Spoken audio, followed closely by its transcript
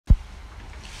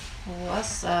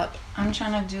What's up? I'm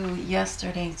trying to do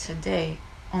yesterday today,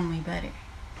 only better.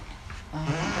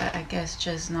 But I guess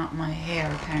just not my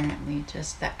hair apparently,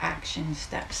 just the action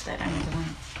steps that I'm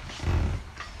doing.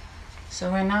 So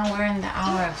right now we're in the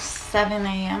hour of 7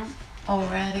 a.m.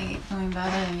 already doing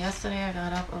better than yesterday. I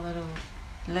got up a little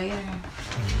later.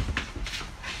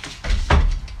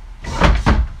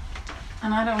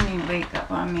 And I don't mean wake up,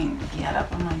 I mean get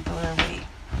up. I'm like, go to wait.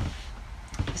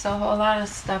 There's a whole lot of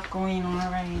stuff going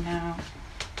on right now.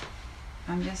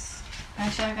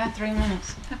 Actually I got 3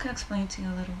 minutes. I could explain to you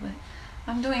a little bit.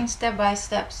 I'm doing step by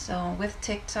step. So with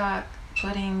TikTok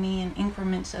putting me in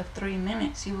increments of 3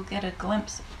 minutes, you will get a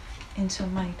glimpse into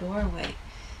my doorway.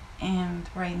 And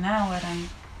right now what I'm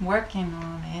working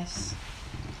on is,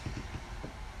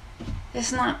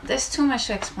 there's too much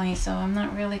to explain, so I'm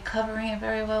not really covering it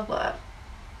very well, but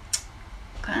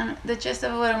kind of the gist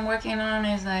of what I'm working on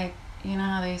is, like, you know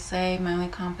how they say my only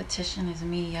competition is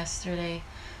me yesterday.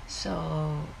 So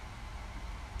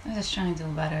I'm just trying to do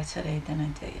better today than I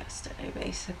did yesterday,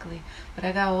 basically. But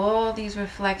I got all these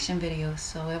reflection videos,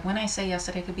 so when I say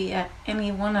yesterday, it could be at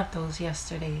any one of those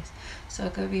yesterdays. So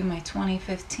it could be my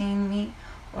 2015 me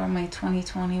or my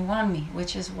 2021 me,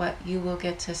 which is what you will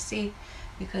get to see,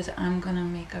 because I'm gonna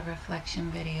make a reflection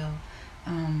video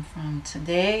from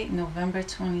today, November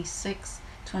 26,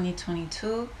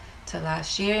 2022, to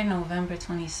last year, November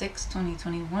 26,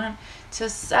 2021, to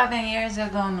 7 years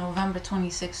ago, November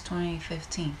 26,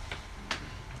 2015.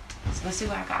 So let's see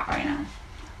what I got right now.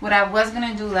 What I was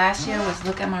gonna do last year was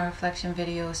look at my reflection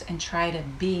videos and try to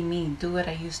be me, do what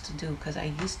I used to do, because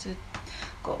I used to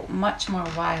go much more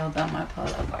wild on my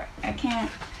pull-up art. I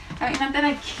can't, I mean, not that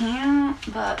I can't,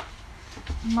 but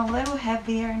I'm a little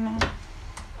heavier now,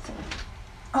 so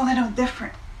a little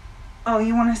different. Oh,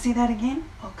 you want to see that again?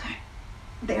 Okay,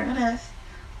 there it is.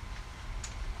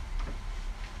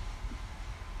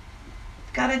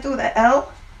 Gotta do the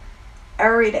L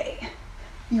every day.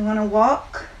 You want to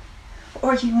walk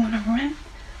or you want to run?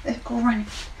 Let's go running.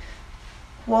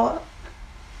 Walk,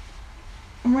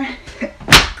 run.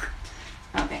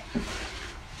 Okay.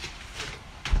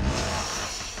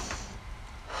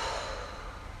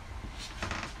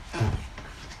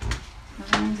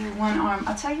 I'm gonna do one arm.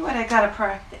 I'll tell you what, I gotta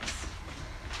practice.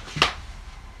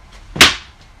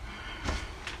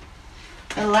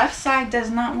 The left side does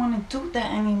not want to do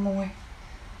that anymore.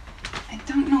 I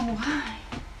don't know why.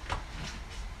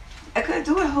 I could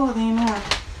do it holding on,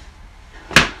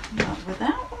 but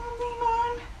without holding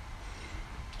on,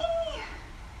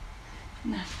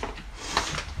 no.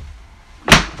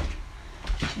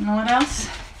 You know what else?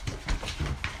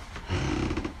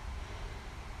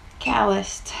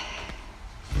 Calloused.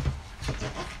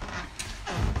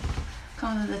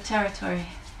 Comes with the territory.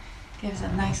 Gives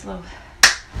a nice little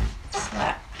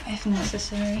slap if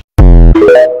necessary.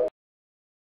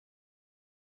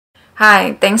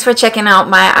 Hi, thanks for checking out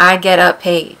my I Get Up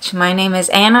page. My name is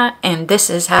Anna, and this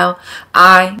is how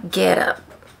I get up.